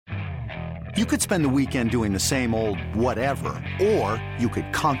You could spend the weekend doing the same old whatever, or you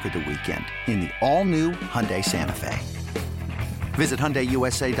could conquer the weekend in the all-new Hyundai Santa Fe. Visit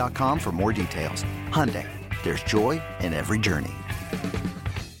HyundaiUSA.com for more details. Hyundai, there's joy in every journey.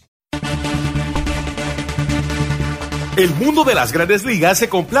 El mundo de las grandes ligas se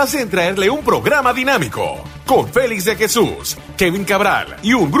complace en traerle un programa dinámico, con Félix de Jesús, Kevin Cabral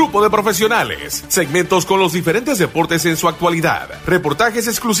y un grupo de profesionales. Segmentos con los diferentes deportes en su actualidad, reportajes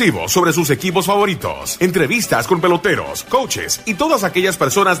exclusivos sobre sus equipos favoritos, entrevistas con peloteros, coaches y todas aquellas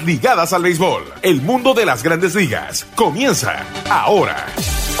personas ligadas al béisbol. El mundo de las grandes ligas comienza ahora.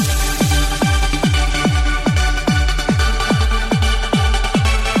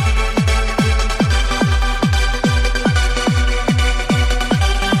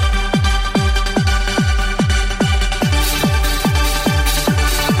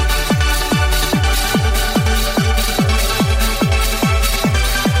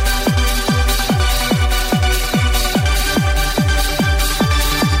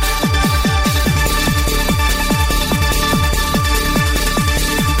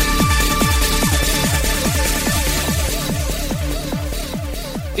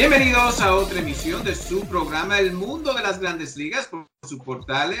 Bienvenidos a otra emisión de su programa El Mundo de las Grandes Ligas por sus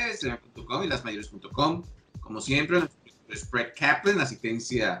portales .com y lasmayores.com. Como siempre, nuestro Spread Kaplan,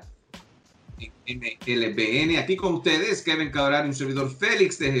 asistencia en MLBN. Aquí con ustedes, Kevin Cabral y un servidor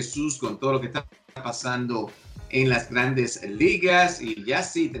Félix de Jesús con todo lo que está pasando en las Grandes Ligas. Y ya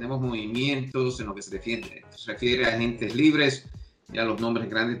sí, tenemos movimientos en lo que se refiere a agentes libres. Ya los nombres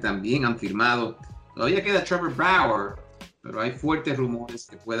grandes también han firmado. Todavía queda Trevor Bauer, pero hay fuertes rumores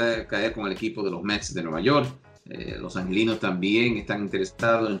que pueda caer con el equipo de los Mets de Nueva York. Los angelinos también están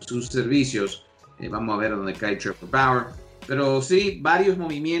interesados en sus servicios. Vamos a ver a dónde cae Trevor Bauer. Pero sí, varios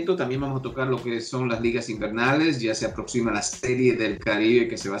movimientos. También vamos a tocar lo que son las ligas invernales. Ya se aproxima la Serie del Caribe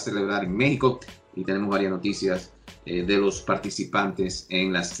que se va a celebrar en México. Y tenemos varias noticias de los participantes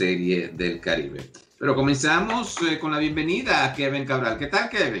en la Serie del Caribe. Pero comenzamos con la bienvenida a Kevin Cabral. ¿Qué tal,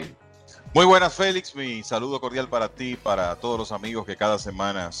 Kevin? Muy buenas, Félix. Mi saludo cordial para ti, para todos los amigos que cada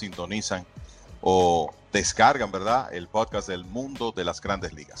semana sintonizan o descargan, ¿verdad?, el podcast del Mundo de las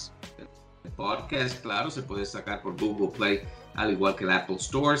Grandes Ligas. El podcast, claro, se puede sacar por Google Play, al igual que el Apple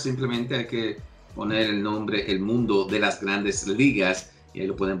Store. Simplemente hay que poner el nombre El Mundo de las Grandes Ligas y ahí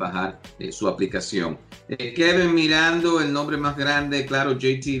lo pueden bajar su aplicación. Kevin, mirando el nombre más grande, claro,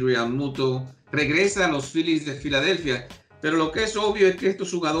 JT Realmuto regresa a los Phillies de Filadelfia. Pero lo que es obvio es que estos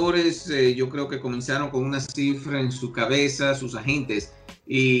jugadores, yo creo que comenzaron con una cifra en su cabeza, sus agentes,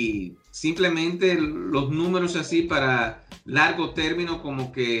 y simplemente los números así para largo término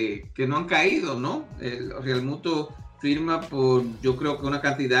como que no han caído, ¿no? El Realmuto firma por, yo creo que una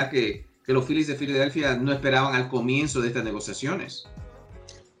cantidad que los Phillies de Filadelfia no esperaban al comienzo de estas negociaciones.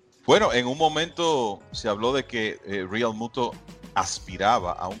 Bueno, en un momento se habló de que Realmuto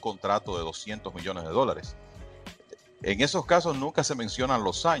aspiraba a un contrato de $200 millones. En esos casos nunca se mencionan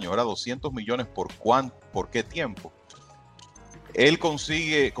los años, era 200 millones por qué tiempo. Él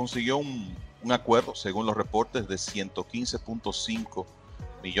consiguió un acuerdo, según los reportes, de $115.5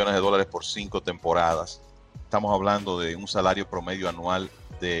 millones por 5 temporadas. Estamos hablando de un salario promedio anual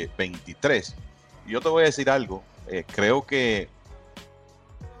de 23. Y yo te voy a decir algo, creo que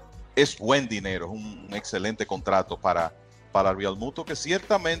es buen dinero, es un excelente contrato para Realmuto, que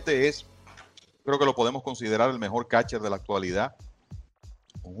ciertamente es, creo que lo podemos considerar el mejor catcher de la actualidad.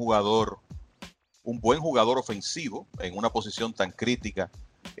 Un buen jugador ofensivo en una posición tan crítica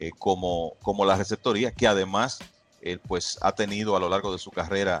como la receptoría, que además pues ha tenido a lo largo de su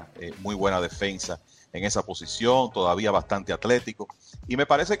carrera muy buena defensa en esa posición, todavía bastante atlético. Y me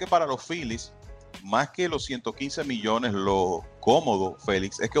parece que para los Phillies, más que los 115 millones, lo cómodo,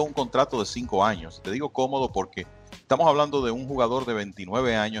 Félix, es que es un contrato de 5 años. Te digo cómodo porque estamos hablando de un jugador de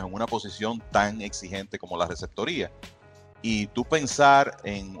 29 años en una posición tan exigente como la receptoría. Y tú pensar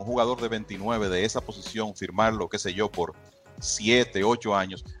en un jugador de 29 de esa posición, firmarlo, qué sé yo, por 7, 8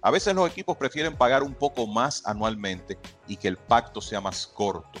 años. A veces los equipos prefieren pagar un poco más anualmente y que el pacto sea más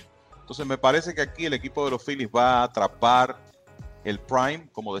corto. Entonces me parece que aquí el equipo de los Phillies va a atrapar el prime,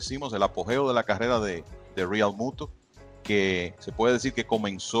 como decimos, el apogeo de la carrera de Realmuto, que se puede decir que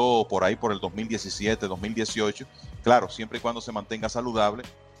comenzó por ahí por el 2017, 2018, claro, siempre y cuando se mantenga saludable,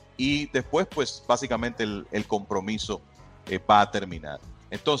 y después pues básicamente el compromiso va a terminar.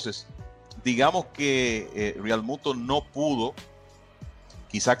 Entonces, digamos que Realmuto no pudo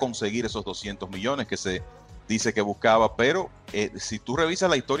quizá conseguir esos 200 millones que se dice que buscaba, pero si tú revisas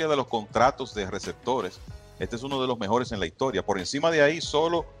la historia de los contratos de receptores, este es uno de los mejores en la historia. Por encima de ahí,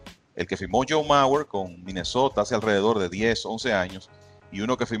 solo el que firmó Joe Mauer con Minnesota hace alrededor de 10, 11 años, y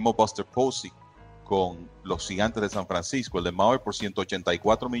uno que firmó Buster Posey con los Gigantes de San Francisco, el de Mauer por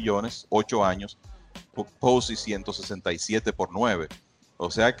 184 millones, 8 años, Posey 167 por 9. O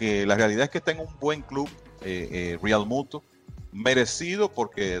sea que la realidad es que está en un buen club, Real Muto, merecido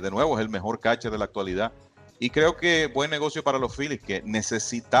porque de nuevo es el mejor catcher de la actualidad. Y creo que buen negocio para los Phillies que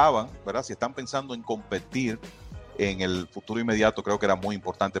necesitaban, ¿verdad? Si están pensando en competir en el futuro inmediato, creo que era muy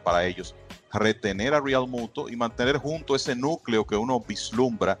importante para ellos retener a Real Muto y mantener junto ese núcleo que uno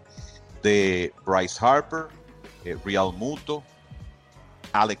vislumbra de Bryce Harper, Real Muto,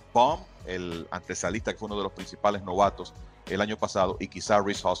 Alec Bohm, el antesalista que fue uno de los principales novatos el año pasado, y quizá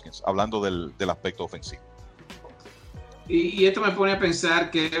Rhys Hoskins, hablando del aspecto ofensivo. Y esto me pone a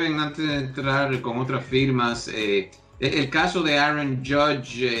pensar, Kevin, antes de entrar con otras firmas, el caso de Aaron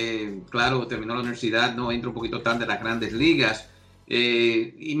Judge, claro, terminó la universidad, no entra un poquito tarde a las grandes ligas,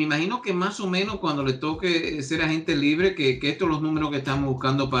 y me imagino que más o menos cuando le toque ser agente libre, que estos son los números que estamos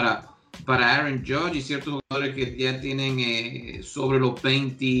buscando para Aaron Judge y ciertos jugadores que ya tienen sobre los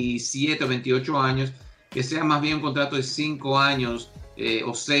 27 o 28 años, que sea más bien un contrato de 5 años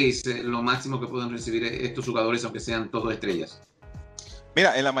o 6, lo máximo que pueden recibir estos jugadores, aunque sean todos estrellas.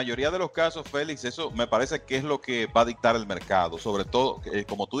 Mira, en la mayoría de los casos, Félix, eso me parece que es lo que va a dictar el mercado. Sobre todo,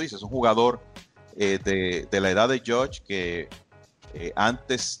 como tú dices, un jugador de la edad de Judge que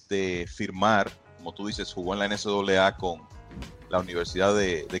antes de firmar, como tú dices, jugó en la NCAA con la Universidad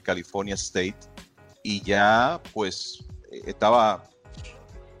de California State y ya pues estaba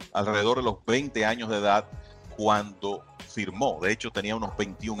alrededor de los 20 años de edad cuando firmó. De hecho, tenía unos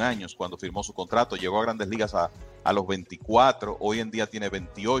 21 años cuando firmó su contrato. Llegó a Grandes Ligas a los 24. Hoy en día tiene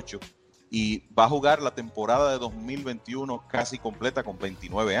 28. Y va a jugar la temporada de 2021 casi completa con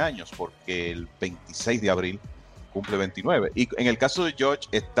 29 años, porque el 26 de abril cumple 29. Y en el caso de Judge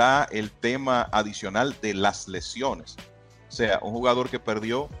está el tema adicional de las lesiones. O sea, un jugador que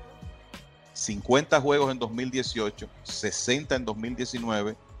perdió 50 juegos en 2018, 60 en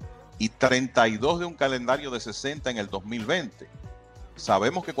 2019 y 32 de un calendario de 60 en el 2020.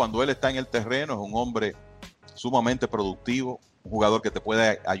 Sabemos que cuando él está en el terreno es un hombre sumamente productivo, un jugador que te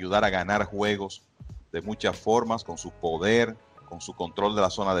puede ayudar a ganar juegos de muchas formas, con su poder, con su control de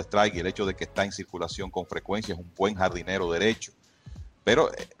la zona de strike y el hecho de que está en circulación con frecuencia, es un buen jardinero derecho. Pero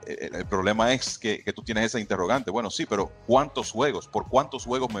el problema es que tú tienes esa interrogante. Bueno, sí, pero ¿cuántos juegos? ¿Por cuántos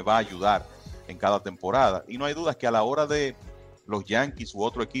juegos me va a ayudar en cada temporada? Y no hay dudas que a la hora de los Yankees u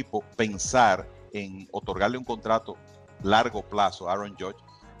otro equipo pensar en otorgarle un contrato largo plazo a Aaron Judge,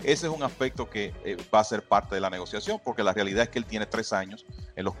 ese es un aspecto que va a ser parte de la negociación, porque la realidad es que él tiene 3 años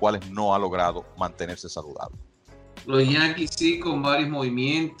en los cuales no ha logrado mantenerse saludable. Los Yankees sí, con varios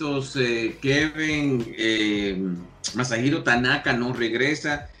movimientos. Kevin, Masahiro Tanaka no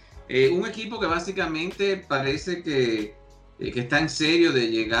regresa. Un equipo que básicamente parece que está en serio de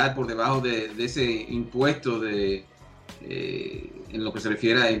llegar por debajo de ese impuesto en lo que se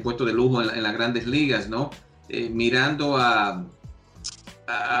refiere a impuesto de lujo en las grandes ligas, ¿no? Mirando a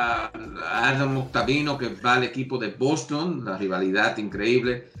Adam Octavino, que va al equipo de Boston, la rivalidad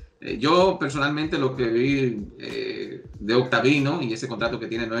increíble. Yo personalmente lo que vi de Octavino y ese contrato que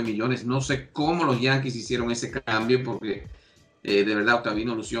tiene 9 millones, no sé cómo los Yankees hicieron ese cambio, porque de verdad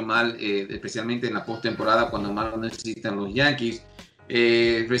Octavino lució mal, especialmente en la postemporada cuando más lo necesitan los Yankees.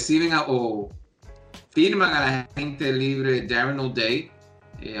 Reciben o firman a la agente libre Darren O'Day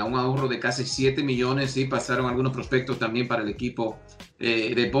a un ahorro de casi 7 millones. Sí, pasaron algunos prospectos también para el equipo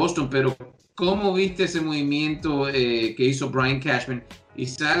de Boston, pero ¿cómo viste ese movimiento que hizo Brian Cashman? Y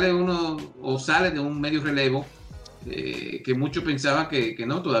sale de un medio relevo que muchos pensaban que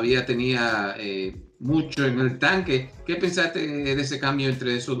no, todavía tenía mucho en el tanque. ¿Qué pensaste de ese cambio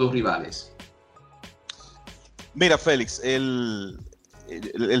entre esos dos rivales? Mira, Félix, el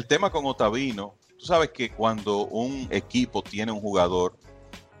tema con Ottavino, tú sabes que cuando un equipo tiene un jugador,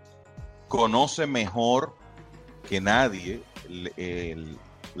 conoce mejor que nadie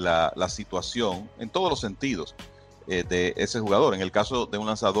la situación en todos los sentidos de ese jugador. En el caso de un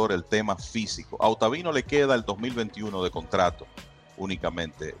lanzador, el tema físico. A Ottavino le queda el 2021 de contrato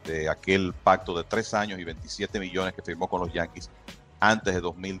únicamente, de aquel pacto de 3 años y 27 millones que firmó con los Yankees antes de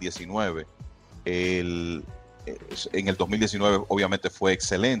 2019. En el 2019 obviamente fue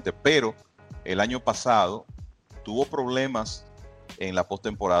excelente, pero el año pasado tuvo problemas en la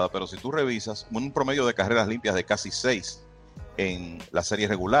postemporada, pero si tú revisas, un promedio de carreras limpias de casi 6 en la serie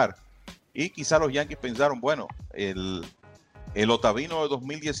regular. Y quizá los Yankees pensaron, bueno, el Ottavino de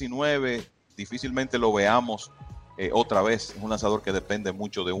 2019 difícilmente lo veamos otra vez. Es un lanzador que depende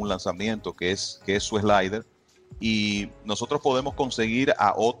mucho de un lanzamiento que es su slider, y nosotros podemos conseguir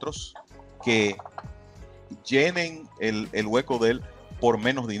a otros que llenen el hueco de él por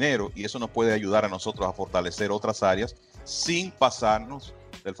menos dinero, y eso nos puede ayudar a nosotros a fortalecer otras áreas sin pasarnos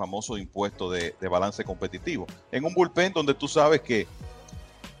del famoso impuesto de balance competitivo. En un bullpen donde tú sabes que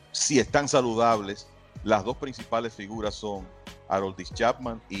si están saludables, las dos principales figuras son Aroldis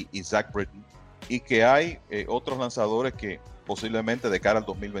Chapman y Zach Britton, y que hay otros lanzadores que posiblemente de cara al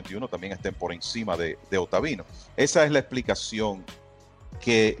 2021 también estén por encima de Ottavino. Esa es la explicación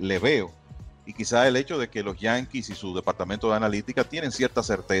que le veo, y quizá el hecho de que los Yankees y su departamento de analítica tienen cierta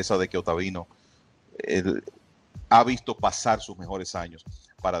certeza de que Ottavino ha visto pasar sus mejores años,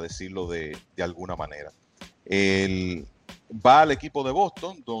 para decirlo de alguna manera. Él va al equipo de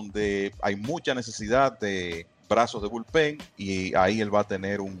Boston, donde hay mucha necesidad de brazos de bullpen, y ahí él va a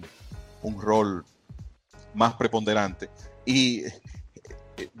tener un rol más preponderante. Y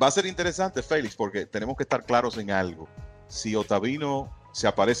va a ser interesante, Félix, porque tenemos que estar claros en algo. Si Ottavino se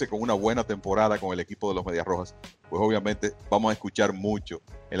aparece con una buena temporada con el equipo de los Medias Rojas, pues obviamente vamos a escuchar mucho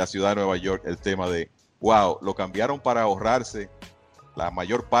en la ciudad de Nueva York el tema de, wow, lo cambiaron para ahorrarse la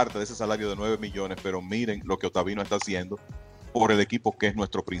mayor parte de ese salario de 9 millones, pero miren lo que Ottavino está haciendo por el equipo que es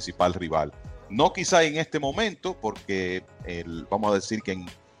nuestro principal rival. No quizá en este momento, porque vamos a decir que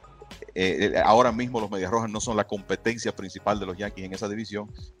ahora mismo los Medias Rojas no son la competencia principal de los Yankees en esa división,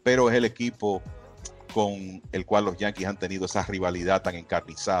 pero es el equipo con el cual los Yankees han tenido esa rivalidad tan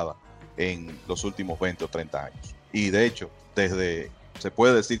encarnizada en los últimos 20 o 30 años. Y de hecho, se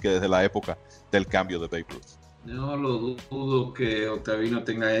puede decir que desde la época del cambio de Babe Ruth. No lo dudo que Ottavino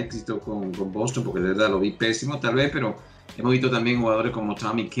tenga éxito con Boston, porque de verdad lo vi pésimo tal vez, pero hemos visto también jugadores como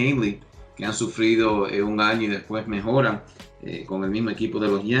Tommy Kahnle que han sufrido un año y después mejoran con el mismo equipo de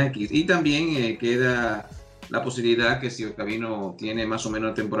los Yankees. Y también queda la posibilidad que si Ottavino tiene más o menos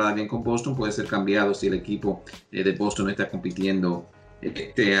una temporada bien con Boston, puede ser cambiado si el equipo de Boston no está compitiendo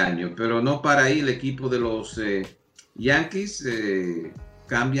este año. Pero no para ahí el equipo de los Yankees.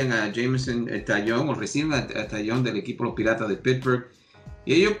 Cambian a Jameson Taillon, o reciben a Taillon del equipo de los Piratas de Pittsburgh.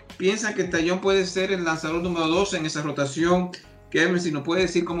 Y ellos piensan que Taillon puede ser el lanzador número 2 en esa rotación. Kevin, si nos puede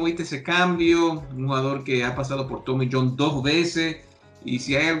decir cómo viste ese cambio, un jugador que ha pasado por Tommy John 2 veces, y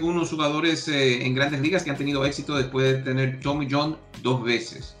si hay algunos jugadores en grandes ligas que han tenido éxito después de tener Tommy John 2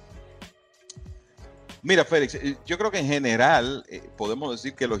 veces. Mira, Félix, yo creo que en general podemos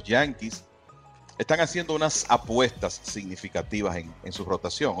decir que los Yankees están haciendo unas apuestas significativas en su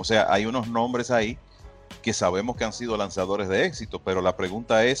rotación. O sea, hay unos nombres ahí que sabemos que han sido lanzadores de éxito, pero la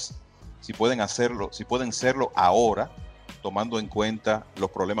pregunta es si pueden hacerlo, si pueden serlo ahora, tomando en cuenta los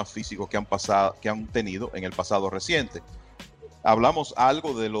problemas físicos que han tenido en el pasado reciente. Hablamos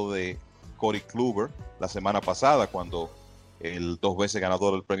algo de lo de Corey Kluber la semana pasada, cuando el 2 veces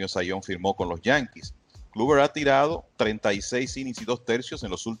ganador del premio Cy Young firmó con los Yankees. Kluber ha tirado 36 innings y 2 tercios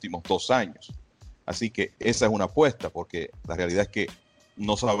en los últimos 2 años. Así que esa es una apuesta, porque la realidad es que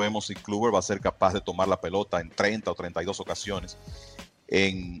no sabemos si Kluber va a ser capaz de tomar la pelota en 30 o 32 ocasiones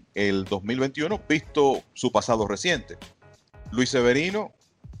en el 2021, visto su pasado reciente. Luis Severino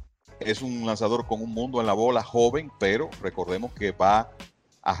es un lanzador con un mundo en la bola, joven, pero recordemos que va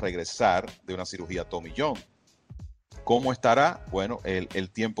a regresar de una cirugía Tommy John. ¿Cómo estará? Bueno, el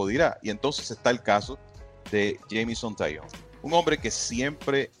tiempo dirá. Y entonces está el caso de Jameson Taillon, un hombre que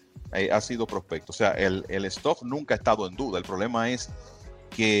siempre ha sido prospecto. O sea, el stuff nunca ha estado en duda. El problema es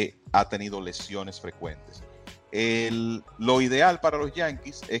que ha tenido lesiones frecuentes. Lo ideal para los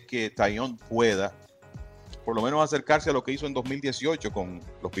Yankees es que Taillon pueda por lo menos acercarse a lo que hizo en 2018 con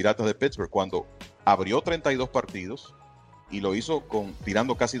los Piratas de Pittsburgh, cuando abrió 32 partidos y lo hizo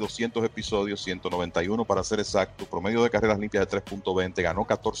tirando casi 200 episodios, 191 para ser exacto, promedio de carreras limpias de 3.20, ganó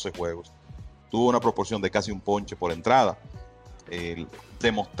 14 juegos, tuvo una proporción de casi un ponche por entrada,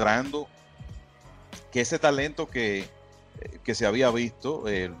 demostrando que ese talento que se había visto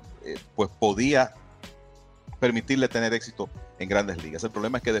pues podía permitirle tener éxito en grandes ligas. El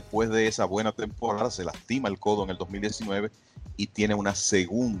problema es que después de esa buena temporada se lastima el codo en el 2019 y tiene una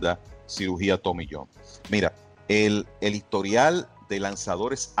segunda cirugía Tommy John. Mira, el historial de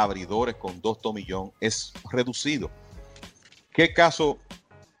lanzadores abridores con 2 Tommy John es reducido. ¿Qué caso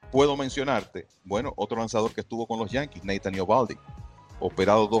puedo mencionarte? Bueno, otro lanzador que estuvo con los Yankees, Nathan Eovaldi,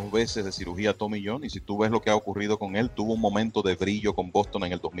 operado 2 veces de cirugía Tommy John, y si tú ves lo que ha ocurrido con él, tuvo un momento de brillo con Boston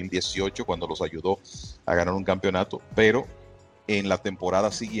en el 2018 cuando los ayudó a ganar un campeonato, pero en la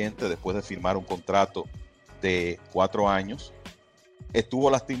temporada siguiente, después de firmar un contrato de 4 años, estuvo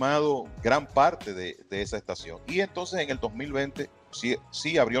lastimado gran parte de esa estación. Y entonces en el 2020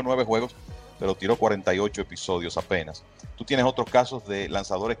 sí abrió 9 juegos, pero tiró 48 episodios apenas. Tú tienes otros casos de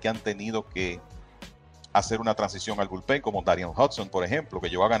lanzadores que han tenido que hacer una transición al bullpen, como Darian Hudson, por ejemplo, que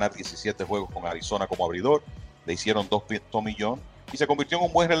llegó a ganar 17 juegos con Arizona como abridor. Le hicieron 2 Tommy John y se convirtió en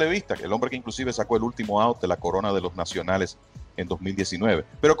un buen relevista, el hombre que inclusive sacó el último out de la corona de los nacionales en 2019.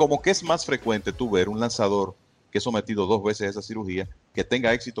 Pero como que es más frecuente tú ver un lanzador que es sometido 2 veces a esa cirugía, que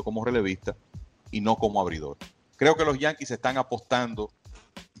tenga éxito como relevista y no como abridor. Creo que los Yankees están apostando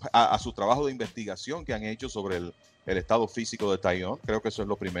a su trabajo de investigación que han hecho sobre el estado físico de Taillon. Creo que eso es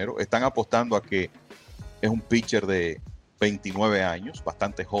lo primero. Están apostando a que es un pitcher de 29 años,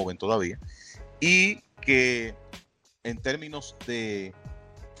 bastante joven todavía, y que en términos de,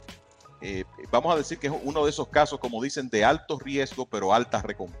 vamos a decir que es uno de esos casos, como dicen, de alto riesgo, pero alta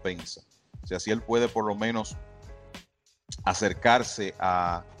recompensa. O sea, si él puede por lo menos acercarse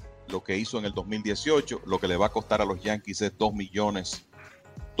a lo que hizo en el 2018, lo que le va a costar a los Yankees es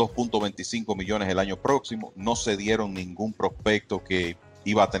 2.25 millones el año próximo. No se dieron ningún prospecto que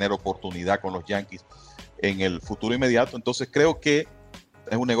iba a tener oportunidad con los Yankees en el futuro inmediato. Entonces creo que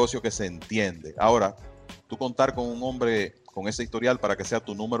es un negocio que se entiende. Ahora, tú contar con un hombre con ese historial para que sea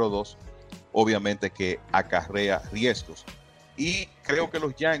tu número 2, obviamente que acarrea riesgos. Y creo que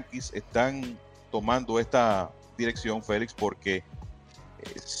los Yankees están tomando esta dirección, Félix, porque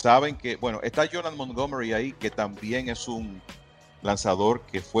saben que, bueno, está Jordan Montgomery ahí, que también es un lanzador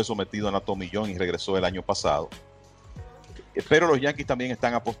que fue sometido a una tomillón y regresó el año pasado. Pero los Yankees también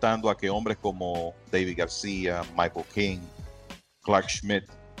están apostando a que hombres como David García, Michael King, Clark Schmidt,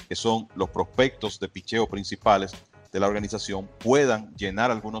 que son los prospectos de picheo principales de la organización, puedan llenar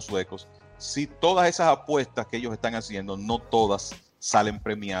algunos huecos si todas esas apuestas que ellos están haciendo, no todas salen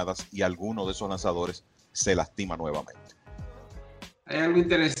premiadas y alguno de esos lanzadores se lastima nuevamente. Hay algo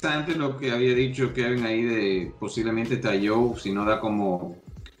interesante lo que había dicho Kevin ahí de posiblemente Taillon, si no da como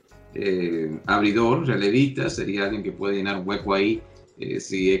abridor, relevista, sería alguien que puede llenar un hueco ahí,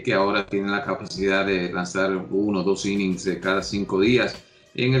 si es que ahora tiene la capacidad de lanzar 1 o 2 innings cada 5 días.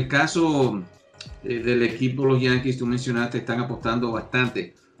 En el caso del equipo de los Yankees, tú mencionaste, están apostando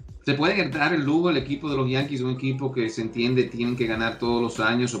bastante. ¿Se puede dar el lujo el equipo de los Yankees, un equipo que se entiende tienen que ganar todos los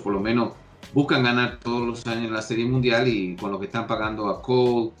años, o por lo menos buscan ganar todos los años en la Serie Mundial, y con lo que están pagando a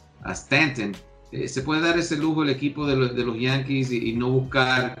Cole, a Stanton, se puede dar ese lujo el equipo de los Yankees y no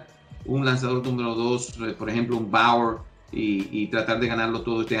buscar un lanzador número 2, por ejemplo un Bauer, y tratar de ganarlo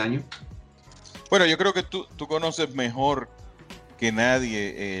todo este año? Bueno, yo creo que tú conoces mejor que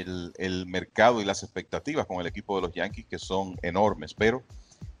nadie el mercado y las expectativas con el equipo de los Yankees, que son enormes, pero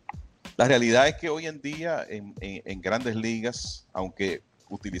la realidad es que hoy en día en grandes ligas, aunque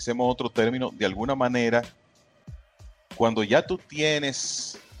utilicemos otro término, de alguna manera, cuando ya tú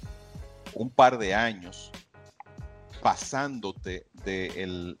tienes un par de años pasándote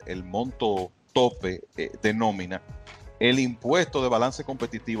del monto tope de nómina, el impuesto de balance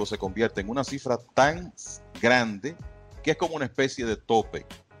competitivo se convierte en una cifra tan grande que es como una especie de tope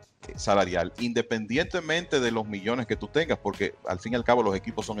salarial, independientemente de los millones que tú tengas, porque al fin y al cabo los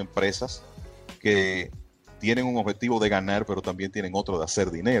equipos son empresas que tienen un objetivo de ganar, pero también tienen otro de hacer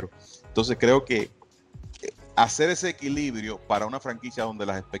dinero. Entonces creo que hacer ese equilibrio para una franquicia donde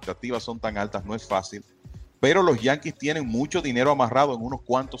las expectativas son tan altas no es fácil, pero los Yankees tienen mucho dinero amarrado en unos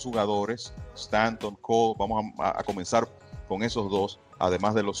cuantos jugadores, Stanton, Cole, vamos a comenzar con esos dos,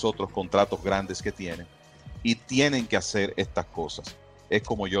 además de los otros contratos grandes que tienen, y tienen que hacer estas cosas. Es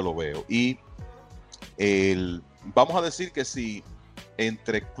como yo lo veo. Y vamos a decir que si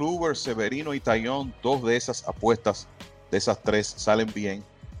entre Kluber, Severino y Taillon, 2 de esas apuestas, de esas 3, salen bien,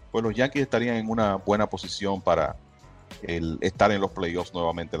 pues los Yankees estarían en una buena posición para estar en los playoffs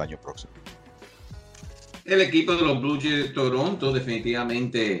nuevamente el año próximo. El equipo de los Blue Jays de Toronto,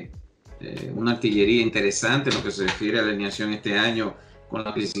 definitivamente una artillería interesante en lo que se refiere a la alineación este año, con la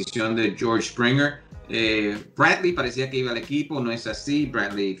adquisición de George Springer. Bradley parecía que iba al equipo, no es así.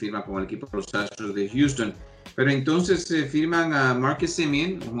 Bradley firma con el equipo de los Astros de Houston, pero entonces firman a Marcus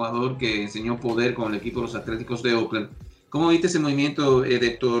Semien, un jugador que enseñó poder con el equipo de los Atléticos de Oakland. ¿Cómo viste ese movimiento de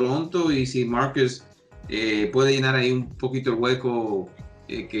Toronto, y si Marcus puede llenar ahí un poquito el hueco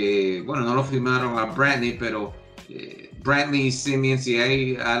que, bueno, no lo firmaron a Bradley, pero Bradley y Semien, si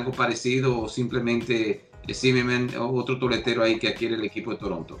hay algo parecido, o simplemente Semien, otro toletero ahí que adquiere el equipo de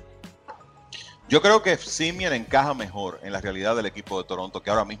Toronto? Yo creo que Semien encaja mejor en la realidad del equipo de Toronto, que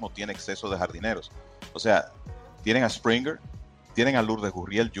ahora mismo tiene exceso de jardineros. O sea, tienen a Springer, tienen a Lourdes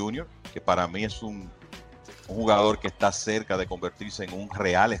Gurriel Jr., que para mí es un jugador que está cerca de convertirse en un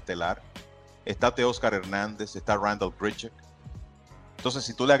real estelar. Está Teóscar Hernández, está Randall Grichuk. Entonces,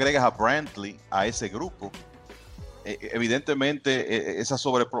 si tú le agregas a Brantley a ese grupo, evidentemente esa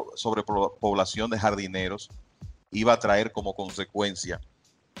sobrepoblación de jardineros iba a traer como consecuencia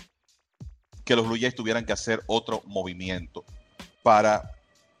que los Blue Jays tuvieran que hacer otro movimiento para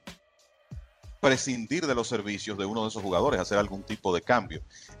prescindir de los servicios de uno de esos jugadores, hacer algún tipo de cambio.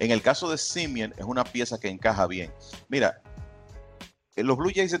 En el caso de Semien, es una pieza que encaja bien. Mira, los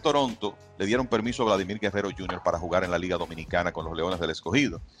Blue Jays de Toronto le dieron permiso a Vladimir Guerrero Jr. para jugar en la Liga Dominicana con los Leones del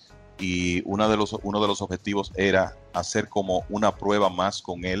Escogido. Y uno de los objetivos era hacer como una prueba más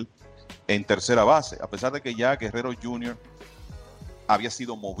con él en tercera base, a pesar de que ya Guerrero Jr. había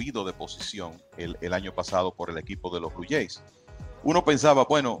sido movido de posición el año pasado por el equipo de los Blue Jays. Uno pensaba,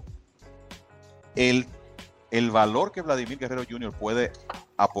 bueno, el valor que Vladimir Guerrero Jr. puede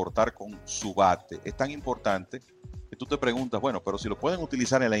aportar con su bate es tan importante que tú te preguntas, bueno, pero si lo pueden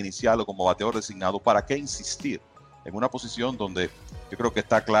utilizar en la inicial o como bateador designado, ¿para qué insistir en una posición donde yo creo que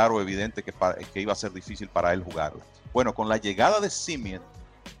está claro, evidente que iba a ser difícil para él jugarla? Bueno, con la llegada de Semien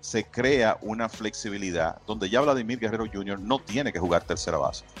se crea una flexibilidad donde ya Vladimir Guerrero Jr. no tiene que jugar tercera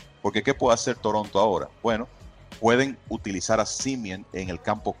base. Porque ¿qué puede hacer Toronto ahora? Bueno, pueden utilizar a Semien en el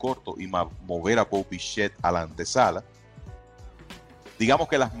campo corto y mover a Bo Bichette a la antesala. Digamos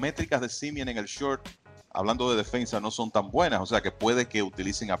que las métricas de Semien en el short, hablando de defensa, no son tan buenas. O sea que puede que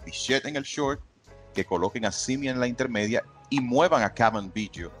utilicen a Bichette en el short, que coloquen a Semien en la intermedia y muevan a Cavan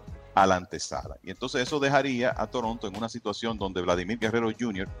Biggio a la antesala. Y entonces eso dejaría a Toronto en una situación donde Vladimir Guerrero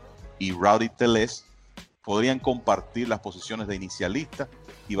Jr. y Rowdy Tellez podrían compartir las posiciones de inicialista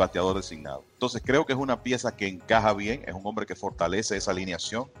y bateador designado. Entonces creo que es una pieza que encaja bien, es un hombre que fortalece esa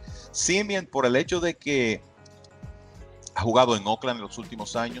alineación. Semien, por el hecho de que ha jugado en Oakland en los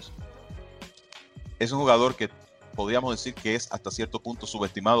últimos años, es un jugador que podríamos decir que es hasta cierto punto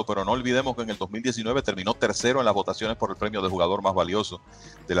subestimado, pero no olvidemos que en el 2019 terminó tercero en las votaciones por el premio de jugador más valioso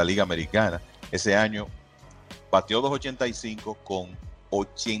de la Liga Americana. Ese año bateó 285 con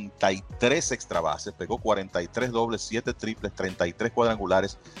 83 extra bases, pegó 43 dobles, 7 triples, 33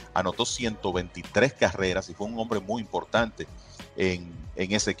 cuadrangulares, anotó 123 carreras y fue un hombre muy importante en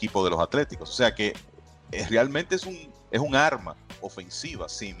ese equipo de los Atléticos. O sea que realmente es un arma ofensiva,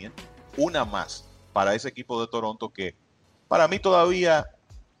 Semien, una más para ese equipo de Toronto que para mí todavía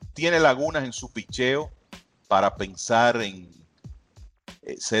tiene lagunas en su picheo para pensar en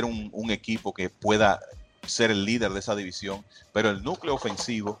ser un equipo que pueda ser el líder de esa división, pero el núcleo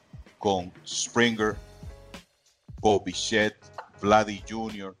ofensivo con Springer, Bo Bichette, Vladdy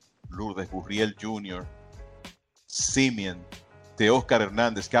Jr., Lourdes Gurriel Jr., Semien, Teóscar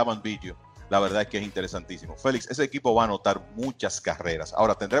Hernández, Cavan Biggio, la verdad es que es interesantísimo. Félix, ese equipo va a anotar muchas carreras.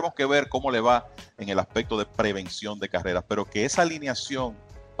 Ahora tendremos que ver cómo le va en el aspecto de prevención de carreras, pero que esa alineación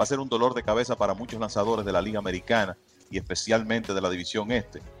va a ser un dolor de cabeza para muchos lanzadores de la Liga Americana y especialmente de la División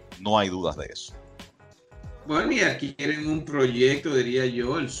Este, no hay dudas de eso. Bueno, y aquí quieren un proyecto, diría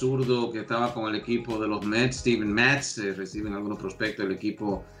yo, el zurdo que estaba con el equipo de los Mets, Steven Matz, reciben algunos prospectos del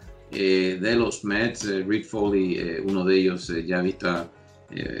equipo de los Mets, Rick Foley, uno de ellos, ya ha visto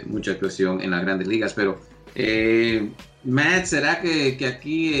mucha actuación en las grandes ligas, pero Matt, ¿será que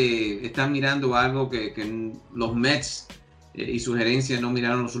aquí están mirando algo que los Mets y su gerencia no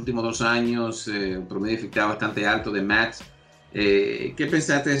miraron los últimos 2 años? Un promedio de efectividad bastante alto de Matt. ¿Qué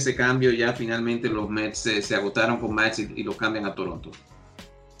pensaste de ese cambio? Ya finalmente los Mets se agotaron con Matt y lo cambian a Toronto.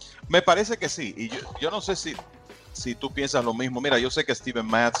 Me parece que sí, y yo no sé si tú piensas lo mismo. Mira, yo sé que Steven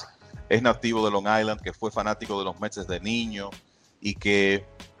Matz es nativo de Long Island, que fue fanático de los Mets desde niño, y que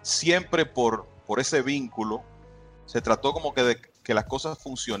siempre por ese vínculo se trató como que de que las cosas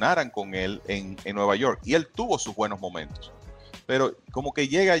funcionaran con él en Nueva York, y él tuvo sus buenos momentos, pero como que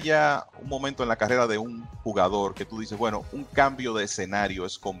llega ya un momento en la carrera de un jugador que tú dices, bueno, un cambio de escenario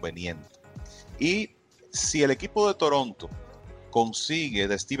es conveniente. Y si el equipo de Toronto consigue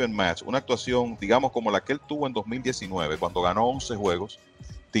de Steven Matz una actuación, digamos, como la que él tuvo en 2019, cuando ganó 11 juegos,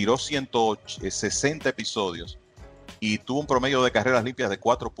 tiró 160 episodios, y tuvo un promedio de carreras limpias de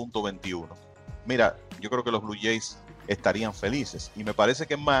 4.21. Mira, yo creo que los Blue Jays estarían felices. Y me parece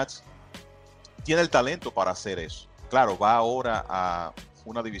que Matz tiene el talento para hacer eso. Claro, va ahora a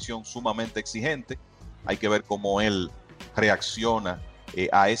una división sumamente exigente. Hay que ver cómo él reacciona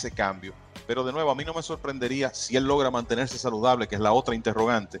a ese cambio. Pero de nuevo, a mí no me sorprendería si él logra mantenerse saludable, que es la otra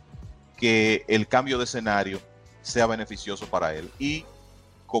interrogante, que el cambio de escenario sea beneficioso para él. Y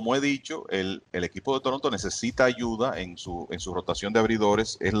como he dicho, el equipo de Toronto necesita ayuda en su rotación de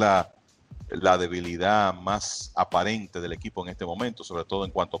abridores. Es la debilidad más aparente del equipo en este momento, sobre todo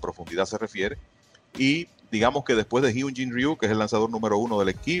en cuanto a profundidad se refiere. Y digamos que después de Hyun-Jin Ryu, que es el lanzador número 1 del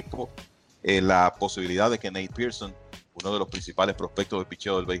equipo, la posibilidad de que Nate Pearson, uno de los principales prospectos de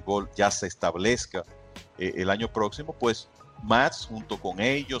picheo del béisbol, ya se establezca el año próximo, pues Matz junto con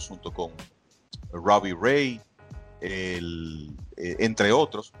ellos, junto con Robbie Ray, entre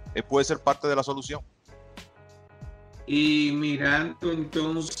otros, puede ser parte de la solución. Y mirando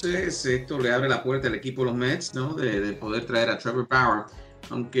entonces, esto le abre la puerta al equipo de los Mets, ¿no? De poder traer a Trevor Bauer.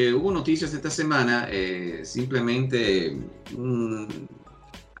 Aunque hubo noticias esta semana, simplemente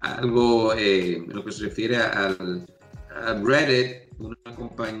algo en lo que se refiere a Reddit, una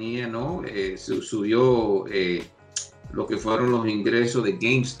compañía, ¿no? Subió lo que fueron los ingresos de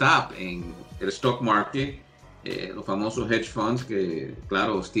GameStop en el stock market, los famosos hedge funds que,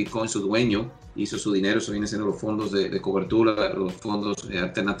 claro, Steve Cohen, su dueño, hizo su dinero. Eso viene siendo los fondos de cobertura, los fondos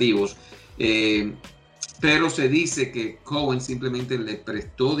alternativos. Pero se dice que Cohen simplemente le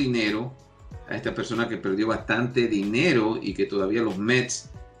prestó dinero a esta persona que perdió bastante dinero y que todavía los Mets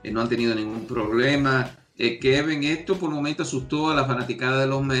no han tenido ningún problema. Kevin, esto por el momento asustó a la fanaticada de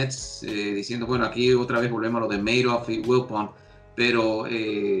los Mets, diciendo, bueno, aquí otra vez volvemos a lo de Madoff y Wilpon, pero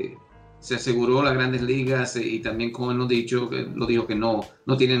se aseguró las Grandes Ligas y también Cohen lo dijo que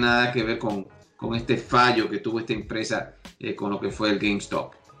no tiene nada que ver con este fallo que tuvo esta empresa con lo que fue el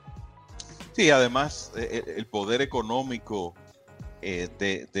GameStop. Sí, además el poder económico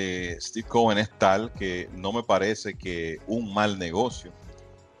de Steve Cohen es tal que no me parece que un mal negocio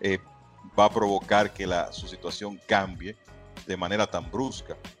va a provocar que su situación cambie de manera tan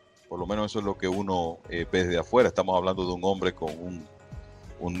brusca. Por lo menos eso es lo que uno ve desde afuera. Estamos hablando de un hombre con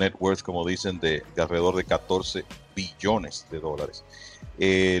un net worth, como dicen, de alrededor de $14 billones.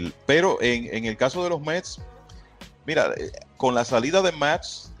 Pero en el caso de los Mets, mira, con la salida de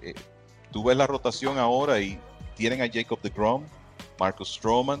Mets, tú ves la rotación ahora y tienen a Jacob deGrom, Marcus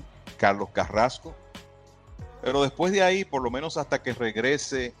Stroman, Carlos Carrasco. Pero después de ahí, por lo menos hasta que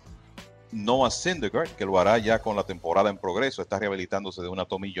regrese Noah Syndergaard, que lo hará ya con la temporada en progreso, está rehabilitándose de una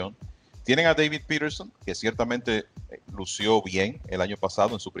Tommy John. Tienen a David Peterson, que ciertamente lució bien el año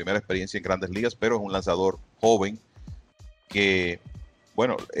pasado en su primera experiencia en Grandes Ligas, pero es un lanzador joven que,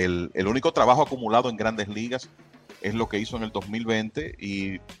 bueno, el único trabajo acumulado en Grandes Ligas es lo que hizo en el 2020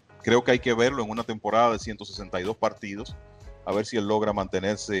 y creo que hay que verlo en una temporada de 162 partidos, a ver si él logra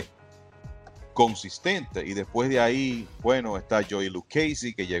mantenerse consistente. Y después de ahí, bueno, está Joey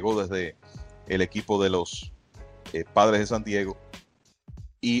Lucchesi, que llegó desde el equipo de los Padres de San Diego,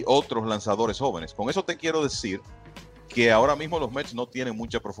 y otros lanzadores jóvenes. Con eso te quiero decir que ahora mismo los Mets no tienen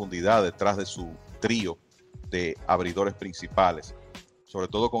mucha profundidad detrás de su trío de abridores principales, sobre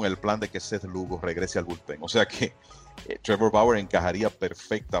todo con el plan de que Seth Lugo regrese al bullpen. O sea que Trevor Bauer encajaría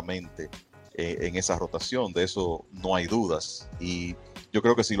perfectamente en esa rotación, de eso no hay dudas. Y yo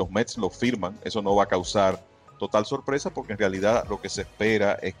creo que si los Mets lo firman, eso no va a causar total sorpresa, porque en realidad lo que se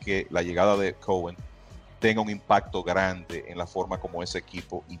espera es que la llegada de Cohen tenga un impacto grande en la forma como ese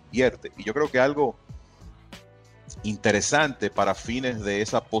equipo invierte. Y yo creo que algo interesante para fines de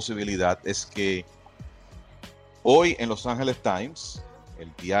esa posibilidad es que hoy en Los Angeles Times,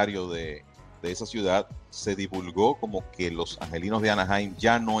 el diario de esa ciudad, se divulgó como que los angelinos de Anaheim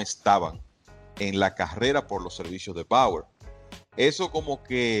ya no estaban en la carrera por los servicios de Bauer. Eso como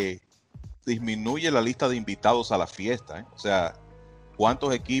que disminuye la lista de invitados a la fiesta, ¿eh? O sea,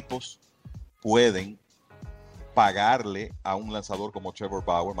 ¿cuántos equipos pueden pagarle a un lanzador como Trevor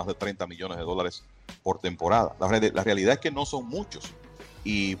Bauer más de $30 millones por temporada? La realidad es que no son muchos.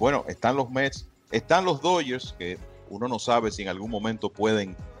 Y bueno, están los Mets, están los Dodgers, que uno no sabe si en algún momento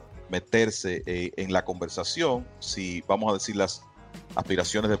pueden meterse en la conversación, si vamos a decir las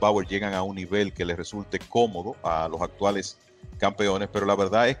aspiraciones de Bauer llegan a un nivel que les resulte cómodo a los actuales campeones, pero la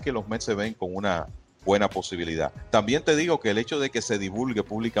verdad es que los Mets se ven con una buena posibilidad. También te digo que el hecho de que se divulgue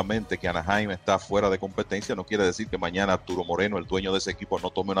públicamente que Anaheim está fuera de competencia no quiere decir que mañana Arturo Moreno, el dueño de ese equipo, no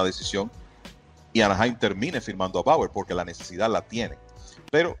tome una decisión y Anaheim termine firmando a Bauer, porque la necesidad la tiene.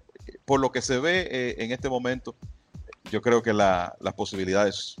 Pero por lo que se ve en este momento, yo creo que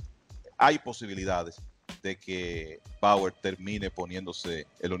hay posibilidades de que Bauer termine poniéndose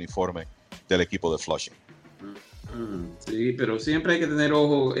el uniforme del equipo de Flushing. Sí, pero siempre hay que tener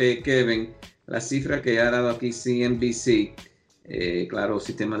ojo, Kevin, la cifra que ha dado aquí CNBC, claro,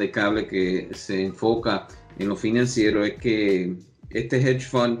 sistema de cable que se enfoca en lo financiero, es que este hedge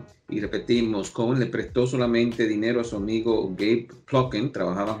fund, y repetimos, Cohen le prestó solamente dinero a su amigo Gabe Plotkin,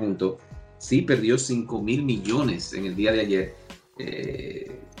 trabajaban juntos, sí perdió $5 mil millones en el día de ayer.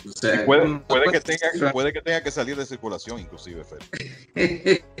 O sea, puede que tenga que salir de circulación, inclusive,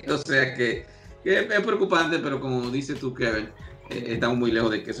 Fer. O sea que es preocupante, pero como dices tú, Kevin, estamos muy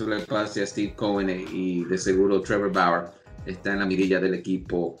lejos de que eso le pase a Steve Cohen, y de seguro Trevor Bauer está en la mirilla del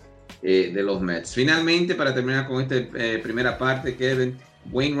equipo de los Mets. Finalmente, para terminar con esta primera parte, Kevin,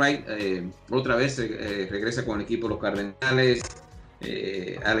 Wainwright otra vez regresa con el equipo de los Cardenales.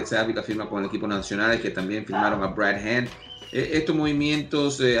 Alex Ávila firma con el equipo nacional, que también firmaron a Brad Hand. Estos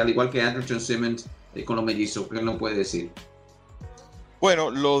movimientos, al igual que Andrelton Simmons, con los Mellizos? ¿Qué nos puede decir?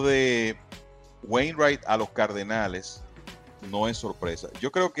 Bueno, lo de Wainwright a los Cardenales no es sorpresa.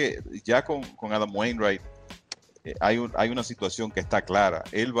 Yo creo que ya con Adam Wainwright hay una situación que está clara.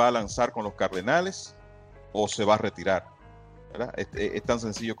 Él va a lanzar con los Cardenales o se va a retirar, ¿verdad? Es tan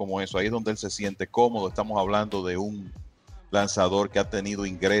sencillo como eso. Ahí es donde él se siente cómodo. Estamos hablando de un lanzador que ha tenido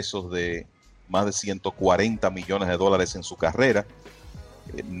ingresos de más de $140 millones en su carrera.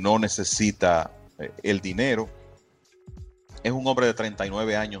 No necesita el dinero. Es un hombre de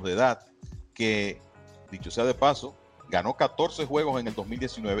 39 años de edad que, dicho sea de paso, ganó 14 juegos en el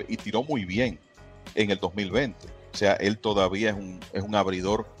 2019 y tiró muy bien en el 2020. O sea, él todavía es un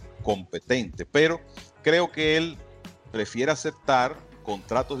abridor competente, pero creo que él prefiere aceptar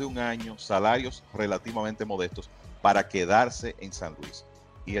contratos de un año, salarios relativamente modestos para quedarse en San Luis.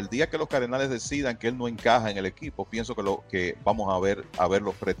 Y el día que los Cardenales decidan que él no encaja en el equipo, pienso que vamos a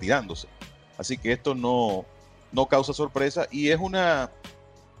verlos retirándose. Así que esto no causa sorpresa y yo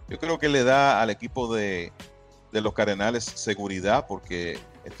creo que le da al equipo de los Cardenales seguridad, porque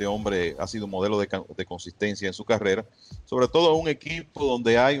este hombre ha sido un modelo de consistencia en su carrera, sobre todo en un equipo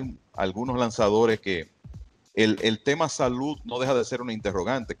donde hay algunos lanzadores que el tema salud no deja de ser una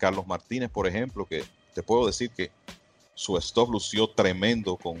interrogante. Carlos Martínez, por ejemplo, que te puedo decir que su stop lució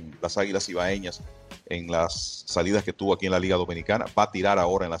tremendo con las Águilas Ibaeñas en las salidas que tuvo aquí en la Liga Dominicana. Va a tirar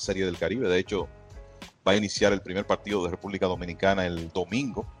ahora en la Serie del Caribe. De hecho, va a iniciar el primer partido de República Dominicana el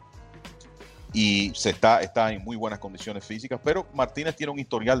domingo. Y está en muy buenas condiciones físicas, pero Martínez tiene un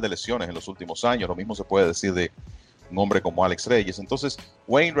historial de lesiones en los últimos años. Lo mismo se puede decir de un hombre como Alex Reyes. Entonces,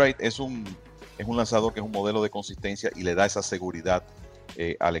 Wainwright es un lanzador que es un modelo de consistencia y le da esa seguridad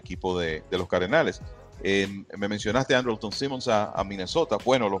al equipo de los Cardenales. Me mencionaste a Andrelton Simmons a Minnesota.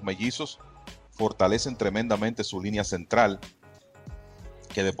 Bueno, los Mellizos fortalecen tremendamente su línea central,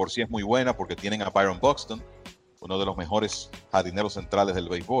 que de por sí es muy buena porque tienen a Byron Buxton, uno de los mejores jardineros centrales del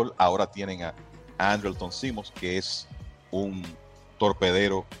béisbol. Ahora tienen a Andrelton Simmons, que es un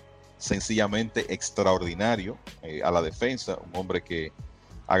torpedero sencillamente extraordinario a la defensa, un hombre que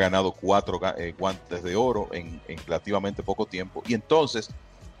ha ganado 4 guantes de oro en relativamente poco tiempo. Y entonces,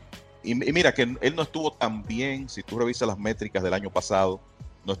 y mira que él no estuvo tan bien, si tú revisas las métricas del año pasado,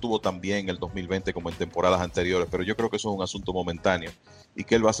 no estuvo tan bien en el 2020 como en temporadas anteriores, pero yo creo que eso es un asunto momentáneo y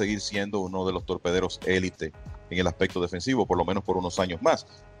que él va a seguir siendo uno de los torpederos élite en el aspecto defensivo, por lo menos por unos años más.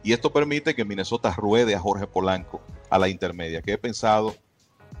 Y esto permite que Minnesota ruede a Jorge Polanco a la intermedia, que he pensado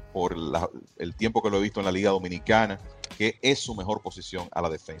por el tiempo que lo he visto en la Liga Dominicana, que es su mejor posición a la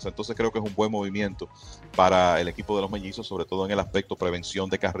defensa. Entonces creo que es un buen movimiento para el equipo de los Mellizos, sobre todo en el aspecto prevención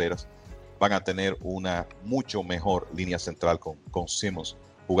de carreras. Van a tener una mucho mejor línea central con Simmons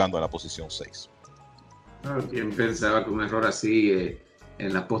jugando en la posición 6. ¿Quién pensaba que un error así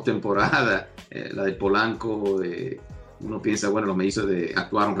en la postemporada, la de Polanco, uno piensa, bueno, los Mellizos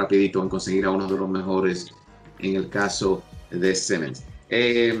actuaron rapidito en conseguir a uno de los mejores en el caso de Simmons.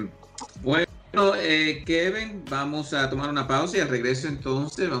 Bueno, Kevin, vamos a tomar una pausa y al regreso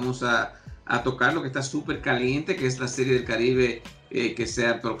entonces vamos a tocar lo que está súper caliente, que es la Serie del Caribe que se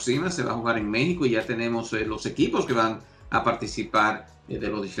aproxima. Se va a jugar en México y ya tenemos los equipos que van a participar de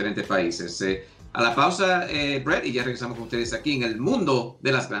los diferentes países. A la pausa, Brett, y ya regresamos con ustedes aquí en el mundo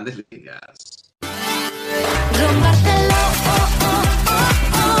de las grandes ligas.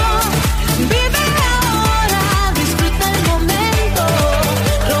 Vive ahora, disfruta el momento.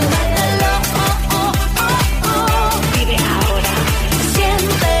 Vive ahora,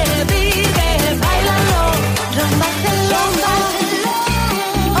 siente, vive, bailalo. Rómbatelo.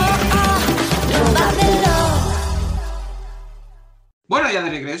 Bueno, ya de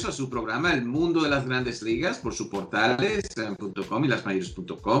regreso a su programa El Mundo de las Grandes Ligas por su portales .com y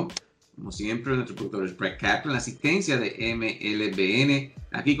lasmayores.com. Como siempre, nuestro productor es Brett Kaplan, la asistencia de MLBN.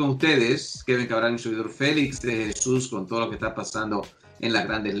 Aquí con ustedes, Kevin Cabral y su servidor Félix de Jesús, con todo lo que está pasando en las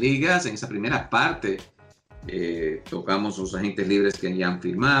Grandes Ligas. En esa primera parte tocamos los agentes libres que ya han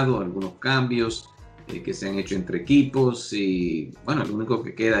firmado, algunos cambios que se han hecho entre equipos y bueno, lo único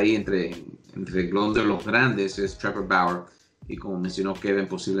que queda ahí entre los grandes es Trevor Bauer. Y como mencionó Kevin,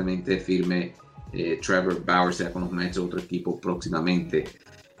 posiblemente firme Trevor Bauer, sea con los Mets o otro equipo próximamente.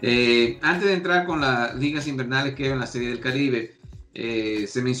 Antes de entrar con las ligas invernales, Kevin, la Serie del Caribe,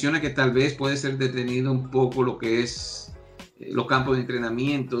 se menciona que tal vez puede ser detenido un poco lo que es los campos de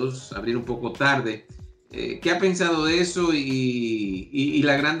entrenamientos, abrir un poco tarde. ¿Qué ha pensado de eso y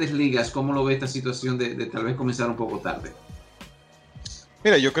las grandes ligas? ¿Cómo lo ve esta situación de tal vez comenzar un poco tarde?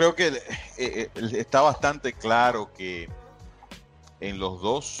 Mira, yo creo que está bastante claro que en los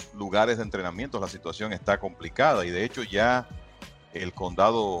dos lugares de entrenamiento la situación está complicada y de hecho ya el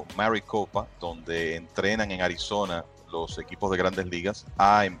condado Maricopa, donde entrenan en Arizona los equipos de Grandes Ligas,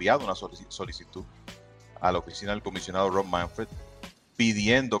 ha enviado una solicitud a la oficina del comisionado Rob Manfred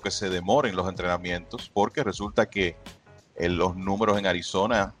pidiendo que se demoren los entrenamientos porque resulta que los números en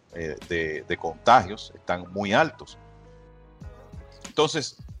Arizona de contagios están muy altos.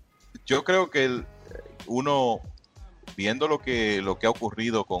 Entonces, yo creo que uno, viendo lo que ha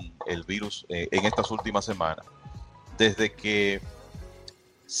ocurrido con el virus en estas últimas semanas, desde que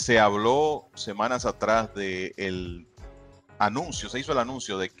se habló semanas atrás se hizo el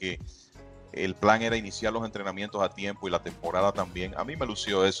anuncio de que el plan era iniciar los entrenamientos a tiempo y la temporada también. A mí me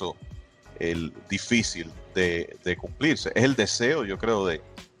lució eso difícil de cumplirse. Es el deseo, yo creo, de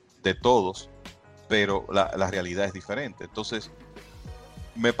todos, pero la realidad es diferente. Entonces,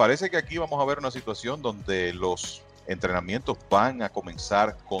 me parece que aquí vamos a ver una situación donde los entrenamientos van a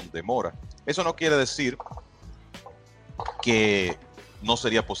comenzar con demora. Eso no quiere decir que no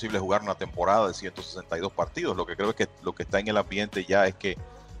sería posible jugar una temporada de 162 partidos. Lo que creo es que lo que está en el ambiente ya es que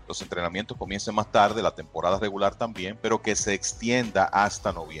los entrenamientos comiencen más tarde, la temporada regular también, pero que se extienda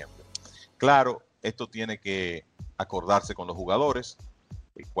hasta noviembre. Claro, esto tiene que acordarse con los jugadores,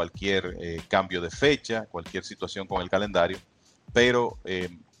 cualquier cambio de fecha, cualquier situación con el calendario, pero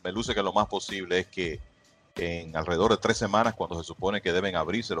me luce que lo más posible es que en alrededor de 3 semanas, cuando se supone que deben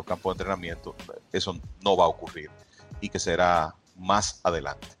abrirse los campos de entrenamiento, eso no va a ocurrir y que será más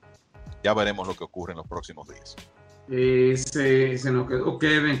adelante. Ya veremos lo que ocurre en los próximos días. Se nos quedó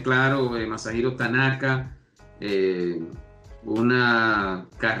Kevin, claro, Masahiro Tanaka, una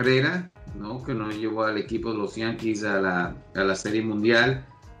carrera, ¿no?, que nos llevó al equipo de los Yankees a la Serie Mundial.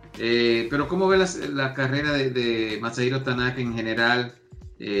 Pero ¿cómo ve la carrera de Masahiro Tanaka en general?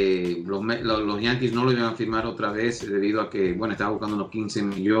 Los Yankees no lo iban a firmar otra vez debido a que, bueno, estaba buscando unos 15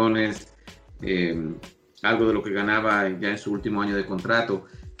 millones, algo de lo que ganaba ya en su último año de contrato.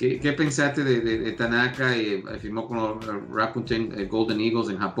 ¿Qué pensaste de Tanaka? Firmó con los Rakuten Golden Eagles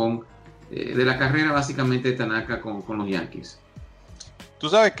en Japón. De la carrera básicamente de Tanaka con los Yankees. Tú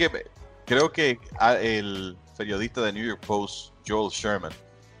sabes que creo que el periodista de New York Post, Joel Sherman,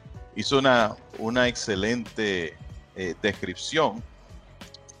 hizo una excelente descripción.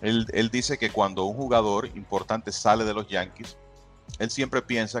 Él dice que cuando un jugador importante sale de los Yankees, él siempre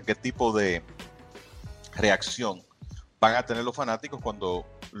piensa qué tipo de reacción van a tener los fanáticos cuando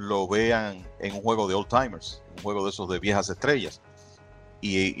lo vean en un juego de old timers, un juego de esos de viejas estrellas.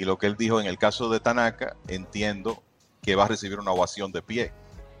 Y lo que él dijo en el caso de Tanaka, entiendo que va a recibir una ovación de pie.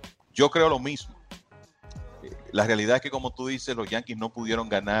 Yo creo lo mismo. La realidad es que, como tú dices, los Yankees no pudieron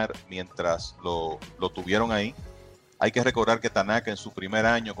ganar mientras lo tuvieron ahí. Hay que recordar que Tanaka en su primer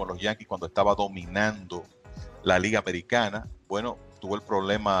año con los Yankees, cuando estaba dominando la Liga Americana, bueno, tuvo el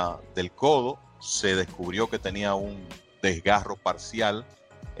problema del codo, se descubrió que tenía un desgarro parcial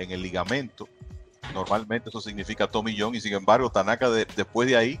en el ligamento. Normalmente eso significa Tommy John, y sin embargo Tanaka después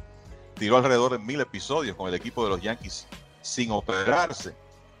de ahí tiró alrededor de 1000 episodios con el equipo de los Yankees sin operarse.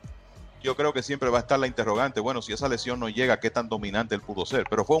 Yo creo que siempre va a estar la interrogante, bueno, si esa lesión no llega, ¿qué tan dominante él pudo ser?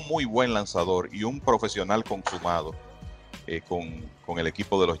 Pero fue un muy buen lanzador y un profesional consumado con el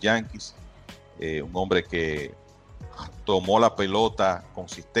equipo de los Yankees. Un hombre que tomó la pelota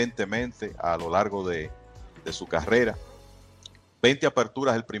consistentemente a lo largo de su carrera. 20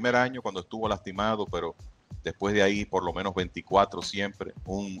 aperturas el primer año cuando estuvo lastimado, pero después de ahí por lo menos 24 siempre.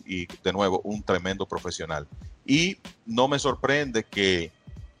 Y de nuevo, un tremendo profesional. Y no me sorprende que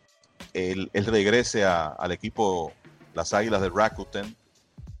él regrese al equipo, las Águilas de Rakuten,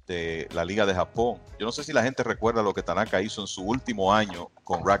 de la Liga de Japón. Yo no sé si la gente recuerda lo que Tanaka hizo en su último año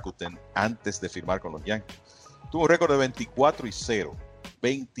con Rakuten antes de firmar con los Yankees. Tuvo un récord de 24-0.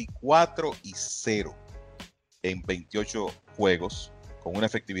 24-0 en 28 juegos, con una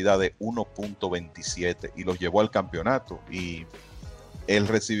efectividad de 1.27, y los llevó al campeonato. Y el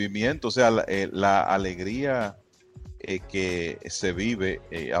recibimiento, o sea, la alegría que se vive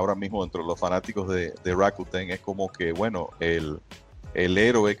ahora mismo entre los fanáticos de Rakuten es como que, bueno, el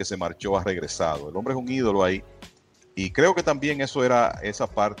héroe que se marchó ha regresado. El hombre es un ídolo ahí, y creo que también esa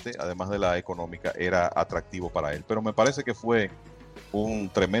parte, además de la económica, era atractivo para él. Pero me parece que fue un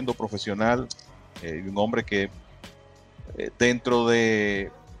tremendo profesional, un hombre que dentro de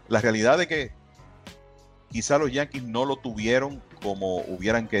la realidad de que quizá los Yankees no lo tuvieron como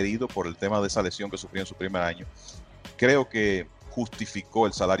hubieran querido por el tema de esa lesión que sufrió en su primer año, creo que justificó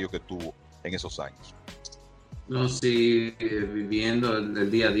el salario que tuvo en esos años. No, sí, viviendo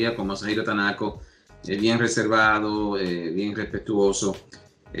el día a día con Masahiro Tanaka, bien reservado, bien respetuoso,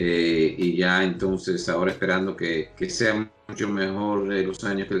 y ya entonces ahora esperando que sea mucho mejor los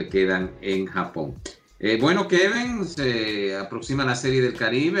años que le quedan en Japón. Bueno, Kevin, se aproxima la Serie del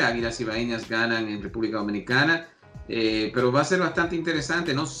Caribe, Águilas Ibaeñas ganan en República Dominicana, pero va a ser bastante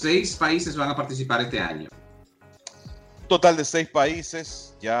interesante, ¿no? 6 países van a participar este año. Total de 6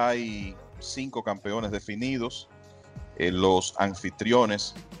 países, ya hay 5 campeones definidos. Los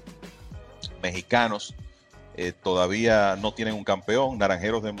anfitriones mexicanos todavía no tienen un campeón.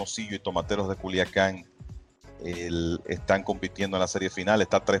 Naranjeros de Hermosillo y Tomateros de Culiacán están compitiendo en la serie final.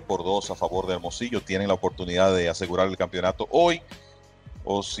 Está 3-2 a favor de Hermosillo. Tienen la oportunidad de asegurar el campeonato hoy,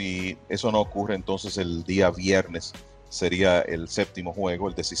 o si eso no ocurre, entonces el día viernes sería el 7º juego,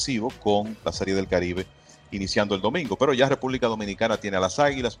 el decisivo, con la Serie del Caribe iniciando el domingo. Pero ya República Dominicana tiene a las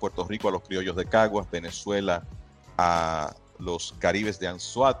Águilas, Puerto Rico a los Criollos de Caguas, Venezuela a los Caribes de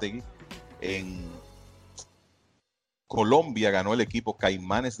Anzoátegui. En Colombia ganó el equipo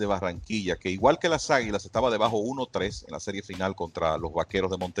Caimanes de Barranquilla, que igual que las Águilas estaba debajo 1-3 en la serie final contra los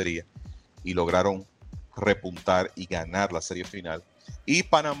Vaqueros de Montería, y lograron repuntar y ganar la serie final. Y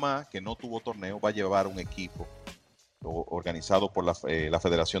Panamá, que no tuvo torneo, va a llevar un equipo organizado por la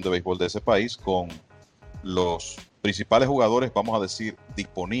Federación de Béisbol de ese país, con los principales jugadores, vamos a decir,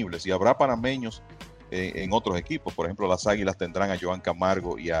 disponibles. Y habrá panameños en otros equipos. Por ejemplo, las Águilas tendrán a Joan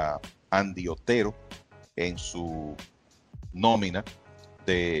Camargo y a Andy Otero en su nómina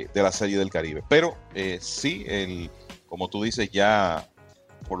de la Serie del Caribe. Pero sí, como tú dices, ya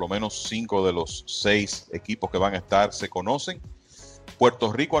por lo menos 5 de los 6 equipos que van a estar se conocen.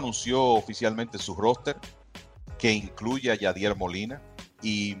 Puerto Rico anunció oficialmente su roster, que incluye a Yadier Molina.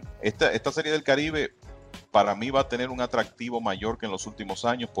 Y esta Serie del Caribe para mí va a tener un atractivo mayor que en los últimos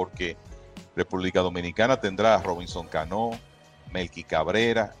años, porque República Dominicana tendrá a Robinson Cano, Melqui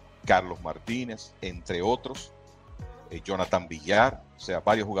Cabrera, Carlos Martínez, entre otros, Jonathan Villar, o sea,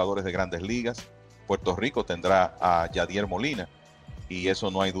 varios jugadores de grandes ligas. Puerto Rico tendrá a Yadier Molina, y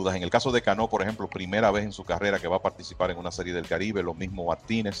eso no hay dudas. En el caso de Cano, por ejemplo, primera vez en su carrera que va a participar en una Serie del Caribe, lo mismo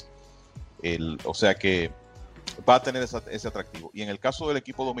Martínez, o sea que va a tener ese atractivo. Y en el caso del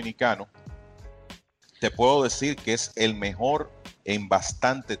equipo dominicano, te puedo decir que es el mejor en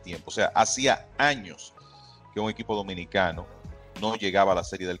bastante tiempo. O sea, hacía años que un equipo dominicano no llegaba a la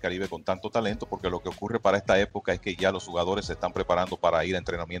Serie del Caribe con tanto talento, porque lo que ocurre para esta época es que ya los jugadores se están preparando para ir a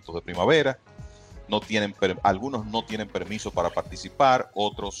entrenamientos de primavera. Algunos no tienen permiso para participar,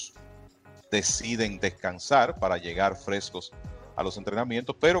 otros deciden descansar para llegar frescos a los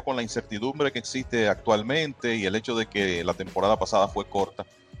entrenamientos, pero con la incertidumbre que existe actualmente y el hecho de que la temporada pasada fue corta,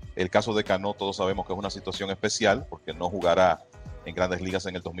 el caso de Cano todos sabemos que es una situación especial porque no jugará en Grandes Ligas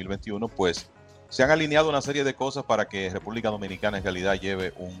en el 2021, pues se han alineado una serie de cosas para que República Dominicana en realidad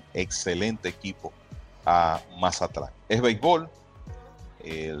lleve un excelente equipo a Mazatlán. Es béisbol,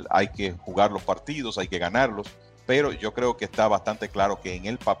 hay que jugar los partidos, hay que ganarlos, pero yo creo que está bastante claro que en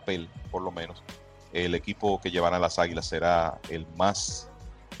el papel, por lo menos, el equipo que llevará las Águilas será el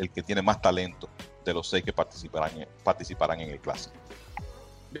que tiene más talento de los 6 que participarán en el Clásico.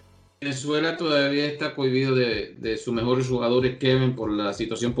 Venezuela todavía está cohibido de sus mejores jugadores, Kevin, por la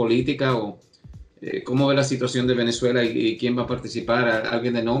situación política, o ¿cómo ve la situación de Venezuela y quién va a participar?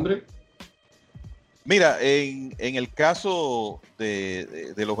 ¿Alguien de nombre? Mira, en el caso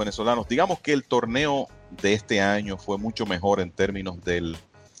de los venezolanos, digamos que el torneo de este año fue mucho mejor en términos del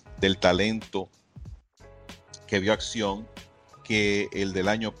talento que vio acción que el del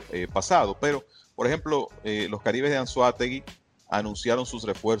año pasado. Pero, por ejemplo, los Caribes de Anzoátegui anunciaron sus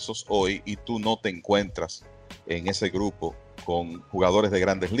refuerzos hoy y tú no te encuentras en ese grupo con jugadores de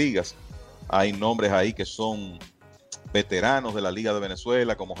grandes ligas. Hay nombres ahí que son veteranos de la Liga de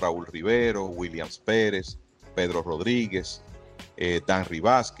Venezuela, como Raúl Rivero, Williams Pérez, Pedro Rodríguez, Danry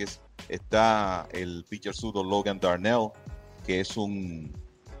Vázquez. Está el pitcher zurdo Logan Darnell, que es un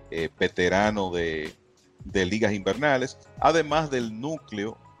veterano de ligas invernales, además del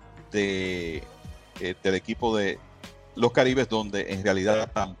núcleo del equipo de los Caribes, donde en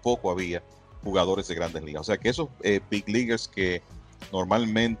realidad tampoco había jugadores de grandes ligas. O sea que esos big leaguers que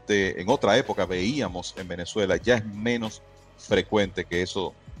normalmente en otra época veíamos en Venezuela, ya es menos frecuente que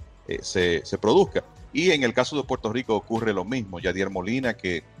eso se produzca. Y en el caso de Puerto Rico ocurre lo mismo. Yadier Molina,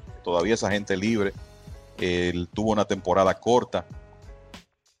 que todavía es agente libre, él tuvo una temporada corta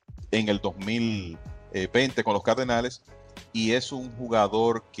en el 2020 con los Cardenales, y es un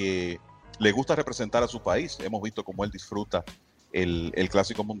jugador que le gusta representar a su país. Hemos visto cómo él disfruta el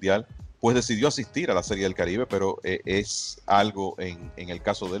Clásico Mundial, pues decidió asistir a la Serie del Caribe, pero es algo en el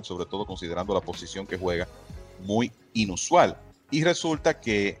caso de él, sobre todo considerando la posición que juega, muy inusual. Y resulta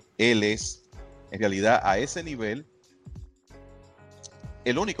que él es, en realidad, a ese nivel,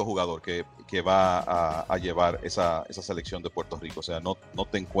 el único jugador que va a llevar esa selección de Puerto Rico. O sea, no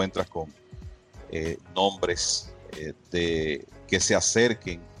te encuentras con nombres que se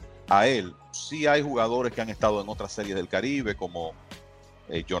acerquen a él. Sí hay jugadores que han estado en otras series del Caribe, como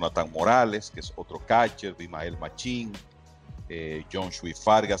Jonathan Morales, que es otro catcher, Bimael Machín, John Shui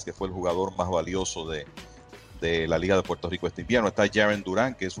Fargas, que fue el jugador más valioso de la Liga de Puerto Rico este invierno. Está Jaren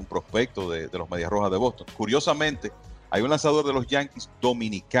Durán, que es un prospecto de los Medias Rojas de Boston. Curiosamente, hay un lanzador de los Yankees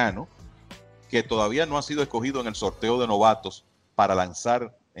dominicano que todavía no ha sido escogido en el sorteo de novatos para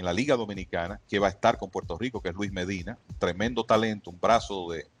lanzar en la Liga Dominicana, que va a estar con Puerto Rico, que es Luis Medina. Tremendo talento, un brazo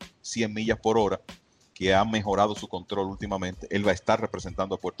de 100 millas por hora, que ha mejorado su control últimamente. Él va a estar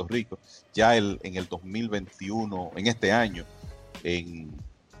representando a Puerto Rico. Ya en el 2021, en este año, en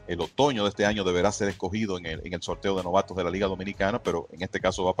el otoño de este año, deberá ser escogido en el sorteo de novatos de la Liga Dominicana, pero en este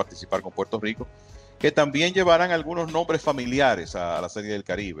caso va a participar con Puerto Rico, que también llevarán algunos nombres familiares a la Serie del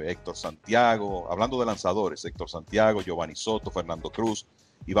Caribe. Héctor Santiago, hablando de lanzadores, Héctor Santiago, Giovanni Soto, Fernando Cruz,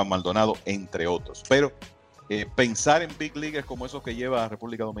 Iván Maldonado, entre otros. Pero pensar en Big Leaguers como esos que lleva a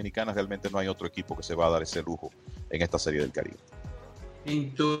República Dominicana, realmente no hay otro equipo que se va a dar ese lujo en esta Serie del Caribe.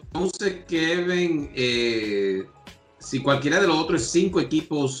 Entonces, Kevin, si cualquiera de los otros 5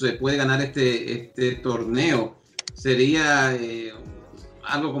 equipos puede ganar este torneo, sería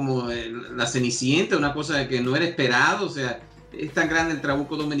algo como la Cenicienta, una cosa que no era esperado. O sea, es tan grande el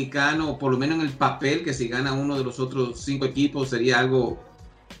trabuco dominicano, por lo menos en el papel, que si gana uno de los otros 5 equipos sería algo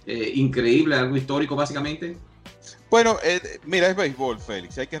increíble, algo histórico básicamente. Bueno, mira, es béisbol,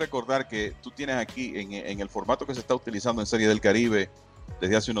 Félix. Hay que recordar que tú tienes aquí en el formato que se está utilizando en Serie del Caribe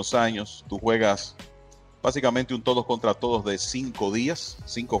desde hace unos años, tú juegas básicamente un todos contra todos de 5 días,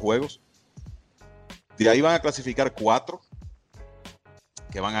 5 juegos. De ahí van a clasificar 4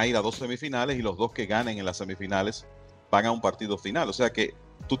 que van a ir a 2 semifinales, y los 2 que ganen en las semifinales van a un partido final. O sea que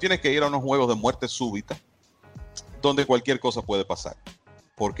tú tienes que ir a unos juegos de muerte súbita donde cualquier cosa puede pasar,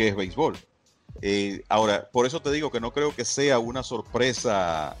 porque es béisbol. Ahora, por eso te digo que no creo que sea una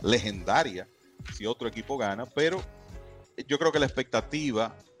sorpresa legendaria si otro equipo gana, pero yo creo que la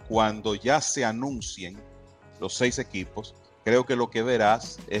expectativa, cuando ya se anuncien los 6 equipos, creo que lo que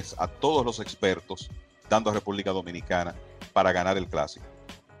verás es a todos los expertos dando a República Dominicana para ganar el clásico.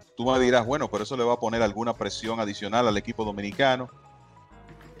 Tú me dirás, bueno, pero eso le va a poner alguna presión adicional al equipo dominicano.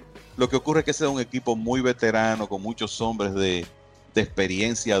 Lo que ocurre es que ese es un equipo muy veterano, con muchos hombres de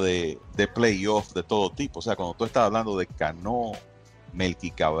experiencia de playoff de todo tipo. O sea, cuando tú estás hablando de Cano,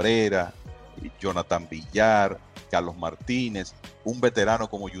 Melqui Cabrera, Jonathan Villar, Carlos Martínez, un veterano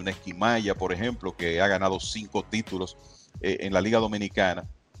como Yuneski Maya, por ejemplo, que ha ganado 5 títulos en la Liga Dominicana.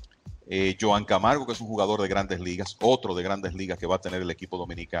 Joan Camargo, que es un jugador de Grandes Ligas, otro de Grandes Ligas que va a tener el equipo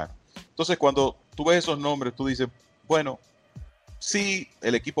dominicano. Entonces, cuando tú ves esos nombres, tú dices, bueno, sí,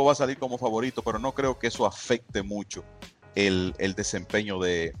 el equipo va a salir como favorito, pero no creo que eso afecte mucho el desempeño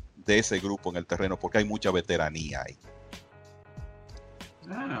de ese grupo en el terreno, porque hay mucha veteranía ahí.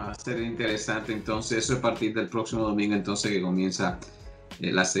 Va a ser interesante entonces, eso es a partir del próximo domingo, entonces, que comienza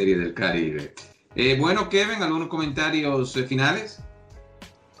la Serie del Caribe. Bueno, Kevin, ¿algunos comentarios finales?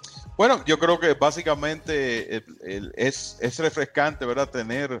 Bueno, yo creo que básicamente es refrescante, ¿verdad?,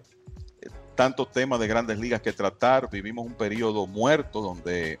 tener tantos temas de Grandes Ligas que tratar. Vivimos un periodo muerto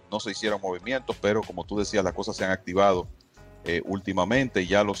donde no se hicieron movimientos, pero como tú decías, las cosas se han activado últimamente.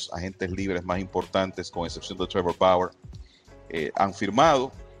 Ya los agentes libres más importantes, con excepción de Trevor Bauer, han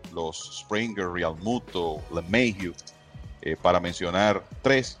firmado. Los Springer, Realmuto, LeMahieu, para mencionar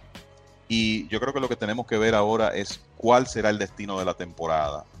 3. Y yo creo que lo que tenemos que ver ahora es cuál será el destino de la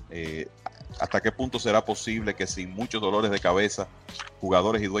temporada. Hasta qué punto será posible que, sin muchos dolores de cabeza,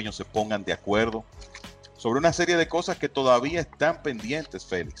 jugadores y dueños se pongan de acuerdo sobre una serie de cosas que todavía están pendientes,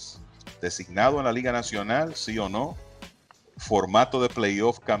 Félix. Designado en la Liga Nacional, sí o no. Formato de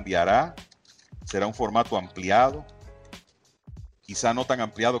playoff cambiará. Será un formato ampliado. Quizá no tan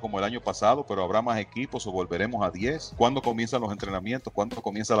ampliado como el año pasado, pero habrá más equipos o volveremos a 10. ¿Cuándo comienzan los entrenamientos? ¿Cuándo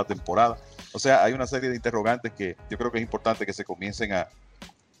comienza la temporada? O sea, hay una serie de interrogantes que yo creo que es importante que se comiencen a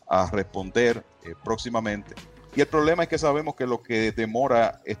responder próximamente. Y el problema es que sabemos que lo que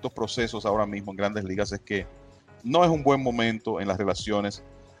demora estos procesos ahora mismo en Grandes Ligas es que no es un buen momento en las relaciones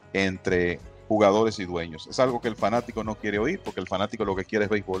entre jugadores y dueños. Es algo que el fanático no quiere oír, porque el fanático lo que quiere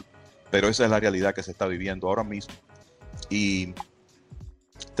es béisbol, pero esa es la realidad que se está viviendo ahora mismo. Y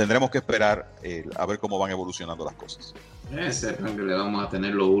tendremos que esperar a ver cómo van evolucionando las cosas. Sepan que le vamos a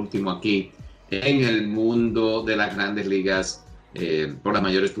tener lo último aquí en el mundo de las Grandes Ligas por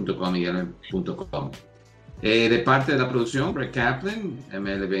lasmayores.com y gmail.com. De parte de la producción, Brett Kaplan,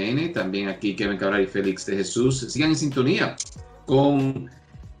 MLBN, también aquí Kevin Cabral y Félix de Jesús. Sigan en sintonía con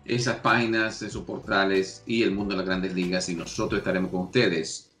esas páginas, esos portales y el mundo de las Grandes Ligas, y nosotros estaremos con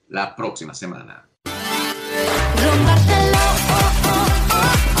ustedes la próxima semana. Rómpatelo,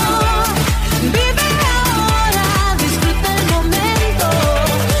 vive ahora, disfruta el momento.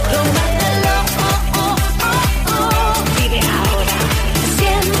 Rómpatelo, vive ahora.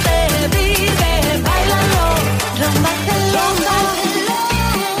 Siente, vive, báilalo. Rómpatelo,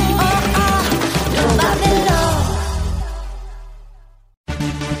 rómpatelo.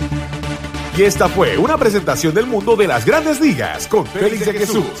 Y esta fue una presentación del mundo de las grandes ligas con Félix de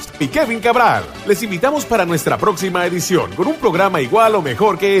Jesús y Kevin Cabral. Les invitamos para nuestra próxima edición con un programa igual o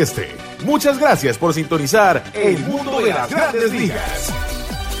mejor que este. Muchas gracias por sintonizar el mundo de las grandes ligas.